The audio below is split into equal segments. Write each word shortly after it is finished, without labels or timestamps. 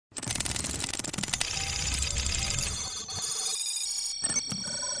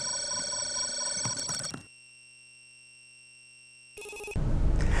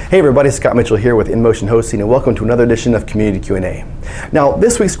Hey everybody, Scott Mitchell here with InMotion Hosting, and welcome to another edition of Community Q&A. Now,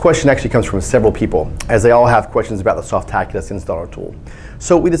 this week's question actually comes from several people, as they all have questions about the Softaclous installer tool.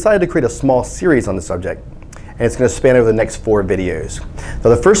 So we decided to create a small series on the subject, and it's going to span over the next 4 videos. Now,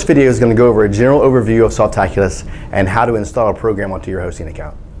 the first video is going to go over a general overview of Softaclous and how to install a program onto your hosting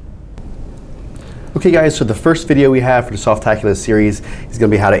account. Okay guys, so the first video we have for the Softaclous series is going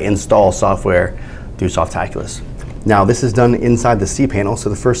to be how to install software through Softaclous. Now, this is done inside the cPanel, so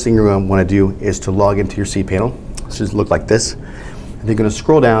the first thing you're going to want to do is to log into your cPanel. It should look like this. And you're going to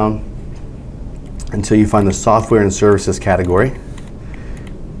scroll down until you find the Software and Services category.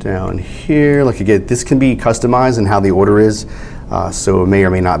 Down here, like again, this can be customized in how the order is, so it may or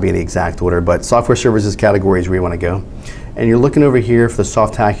may not be in the exact order, but Software Services category is where you want to go. And you're looking over here for the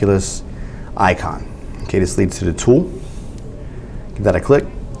Softaclous icon. Okay, this leads to the tool. Give that a click.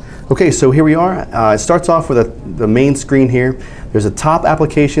 Okay, so here we are. It starts off with the main screen here. There's a top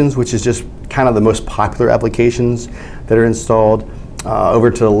applications, which is just kind of the most popular applications that are installed. Over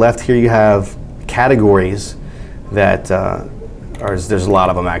to the left here you have categories that there's a lot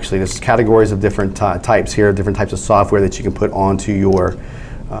of them actually. There's categories of different types here, different types of software that you can put onto your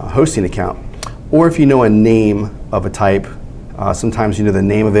hosting account. Or if you know a name of a type, sometimes you know the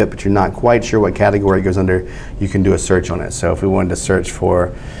name of it, but you're not quite sure what category it goes under, you can do a search on it. So if we wanted to search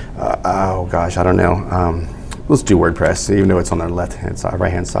for, oh gosh, I don't know, let's do WordPress, even though it's on the left-hand side,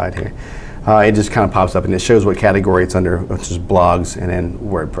 right-hand side here. It just kind of pops up and it shows what category it's under, which is blogs and then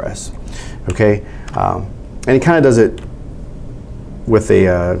WordPress. Okay, and it kind of does it with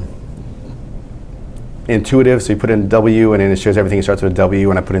a intuitive, so you put in W and then it shows everything that starts with a W,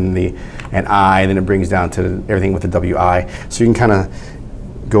 and I put in an I, and then it brings down to everything with the WI. So you can kind of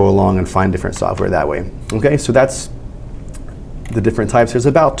go along and find different software that way. Okay, so that's the different types. There's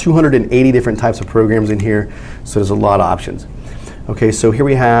about 280 different types of programs in here, so there's a lot of options. Okay, so here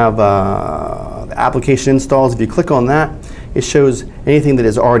we have the application installs. If you click on that, it shows anything that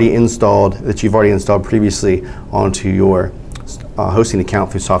is already installed, that you've already installed previously onto your hosting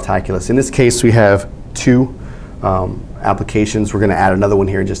account through Softaclous. In this case, we have 2 applications. We're going to add another one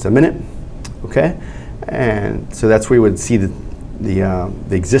here in just a minute. Okay, and so that's where you would see the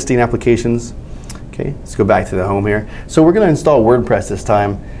existing applications. Okay, let's go back to the home here. So we're going to install WordPress this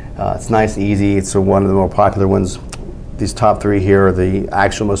time. It's nice and easy. It's one of the more popular ones. These top 3 here are the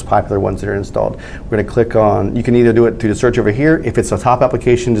actual most popular ones that are installed. We're going to click on, you can either do it through the search over here. If it's a top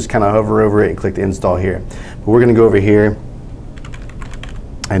application, just kind of hover over it and click the install here. But we're going to go over here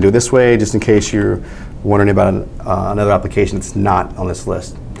and do it this way, just in case you're wondering about another application that's not on this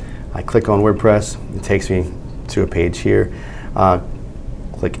list. I click on WordPress, it takes me to a page here.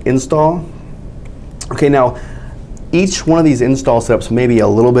 Click install. Okay, now each one of these install steps may be a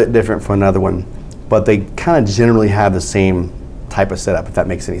little bit different from another one, but they kind of generally have the same type of setup, if that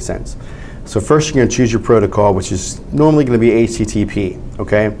makes any sense. So first you're going to choose your protocol, which is normally going to be HTTP.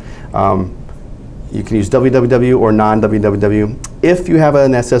 Okay. You can use www or non-www. If you have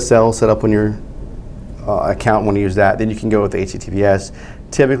an SSL set up on your account, want to use that, then you can go with HTTPS.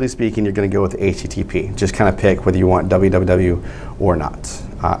 Typically speaking, you're going to go with HTTP. Just kind of pick whether you want www or not.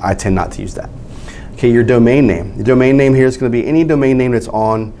 I tend not to use that. Okay, your domain name. The domain name here is going to be any domain name that's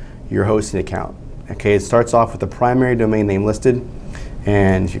on your hosting account. Okay, it starts off with the primary domain name listed,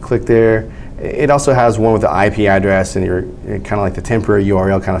 and if you click there, it also has one with the IP address and your kind of like the temporary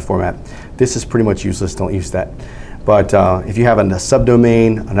URL kind of format. This is pretty much useless, don't use that. But if you have a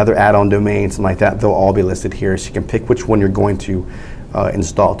subdomain, another add-on domain, something like that, they'll all be listed here, so you can pick which one you're going to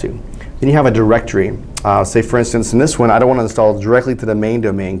install to. Then you have a directory. Say for instance, in this one, I don't want to install directly to the main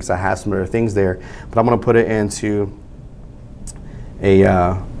domain because I have some other things there, but I'm going to put it into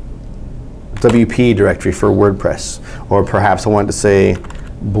a WP directory for WordPress, or perhaps I wanted to say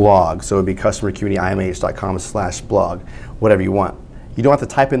blog, so it would be customercommunityimh.com/blog, whatever you want. You don't have to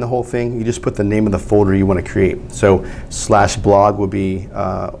type in the whole thing, you just put the name of the folder you want to create. So /blog would be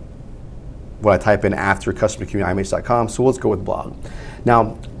what I type in after customercommunityimh.com, so let's go with blog.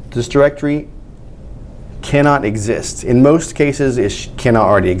 Now, this directory cannot exist. In most cases, it cannot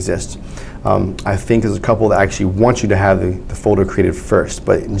already exist. I think there's a couple that actually want you to have the folder created first,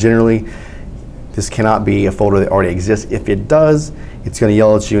 but generally, this cannot be a folder that already exists. If it does, it's going to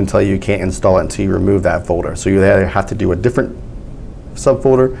yell at you and tell you you can't install it until you remove that folder. So you either have to do a different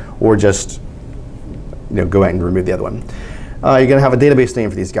subfolder or just go ahead and remove the other one. You're going to have a database name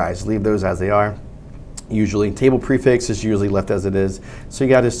for these guys. Leave those as they are. Usually, table prefix is usually left as it is. So you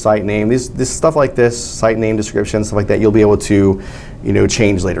got a site name. This stuff like this, site name description, stuff like that, you'll be able to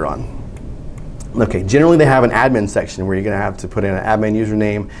change later on. Okay, generally they have an admin section where you're going to have to put in an admin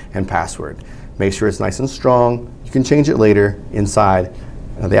username and password. Make sure it's nice and strong. You can change it later inside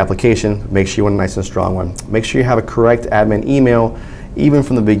the application, make sure you want a nice and strong one. Make sure you have a correct admin email, even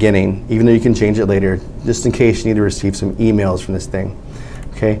from the beginning, even though you can change it later, just in case you need to receive some emails from this thing.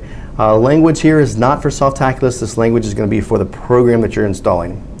 Okay. Language here is not for Softaculous. This language is going to be for the program that you're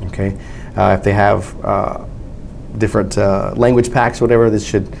installing. Okay. If they have different language packs or whatever, this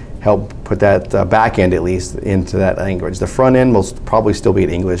should help put that back end at least into that language. The front end will probably still be in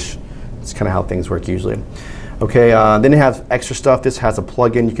English. It's kind of how things work usually. Okay, then you have extra stuff. This has a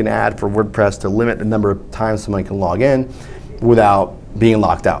plugin you can add for WordPress to limit the number of times someone can log in without being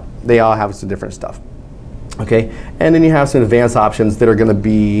locked out. They all have some different stuff. Okay, and then you have some advanced options that are going to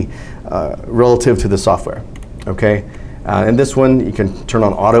be relative to the software. Okay, and this one you can turn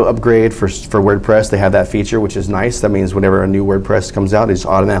on auto upgrade for WordPress. They have that feature, which is nice. That means whenever a new WordPress comes out, it just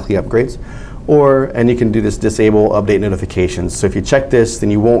automatically upgrades. And you can do this disable update notifications. So if you check this,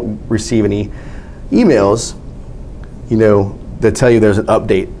 then you won't receive any emails, that tell you there's an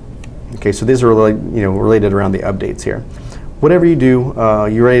update. Okay, so these are really, related around the updates here. Whatever you do,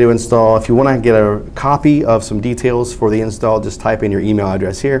 you're ready to install. If you want to get a copy of some details for the install, just type in your email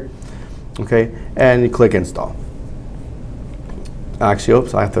address here. Okay, and you click install. Actually,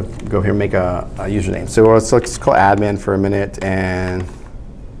 oops, I have to go here and make a username. So let's call admin for a minute, and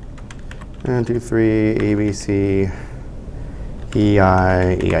 1, 2, 3, ABC,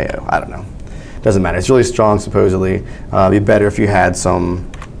 EIO. I don't know. Doesn't matter. It's really strong, supposedly. It'd be better if you had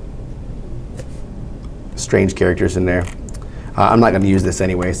some strange characters in there. I'm not going to use this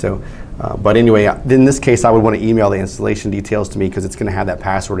anyway. So, but anyway, in this case, I would want to email the installation details to me because it's going to have that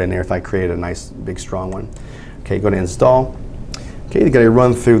password in there if I create a nice, big, strong one. Okay, go to install. Okay, you're going to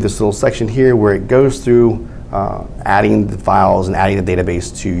run through this little section here where it goes through adding the files and adding the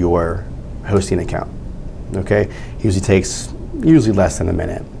database to your hosting account. Okay, usually takes less than a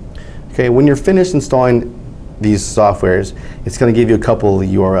minute. Okay, when you're finished installing these softwares, it's going to give you a couple of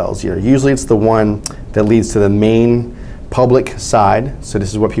URLs here. Usually it's the one that leads to the main public side. So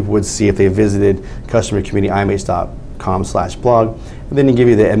this is what people would see if they visited customercommunityimh.com/blog. And then you give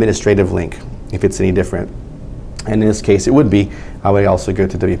you the administrative link if it's any different. And in this case, it would be, I would also go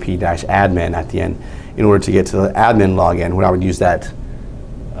to wp-admin at the end in order to get to the admin login, where I would use that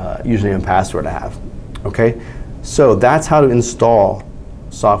username and password I have. Okay, so that's how to install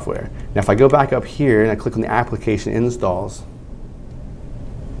software. Now if I go back up here and I click on the application installs,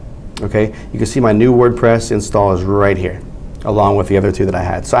 okay, you can see my new WordPress install is right here, along with the other two that I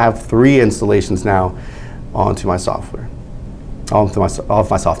had. So I have 3 installations now onto my software, off my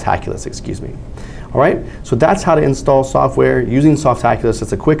Softaculous, excuse me. All right, so that's how to install software using Softaclous.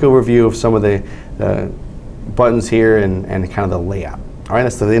 It's a quick overview of some of the buttons here and kind of the layout. All right,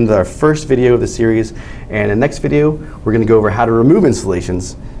 that's the end of our first video of the series. And in the next video, we're going to go over how to remove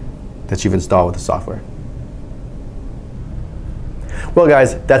installations that you've installed with the software. Well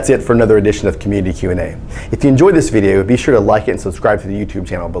guys, that's it for another edition of Community Q&A. If you enjoyed this video, be sure to like it and subscribe to the YouTube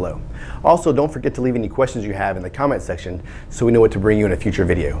channel below. Also, don't forget to leave any questions you have in the comment section so we know what to bring you in a future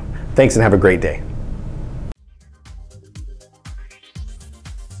video. Thanks and have a great day.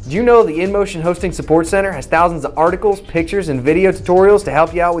 Do you know the InMotion Hosting Support Center has thousands of articles, pictures, and video tutorials to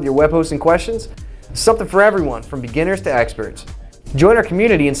help you out with your web hosting questions? Something for everyone, from beginners to experts. Join our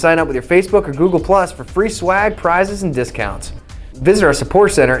community and sign up with your Facebook or Google Plus for free swag, prizes, and discounts. Visit our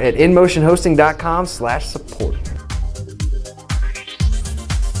support center at inmotionhosting.com/support.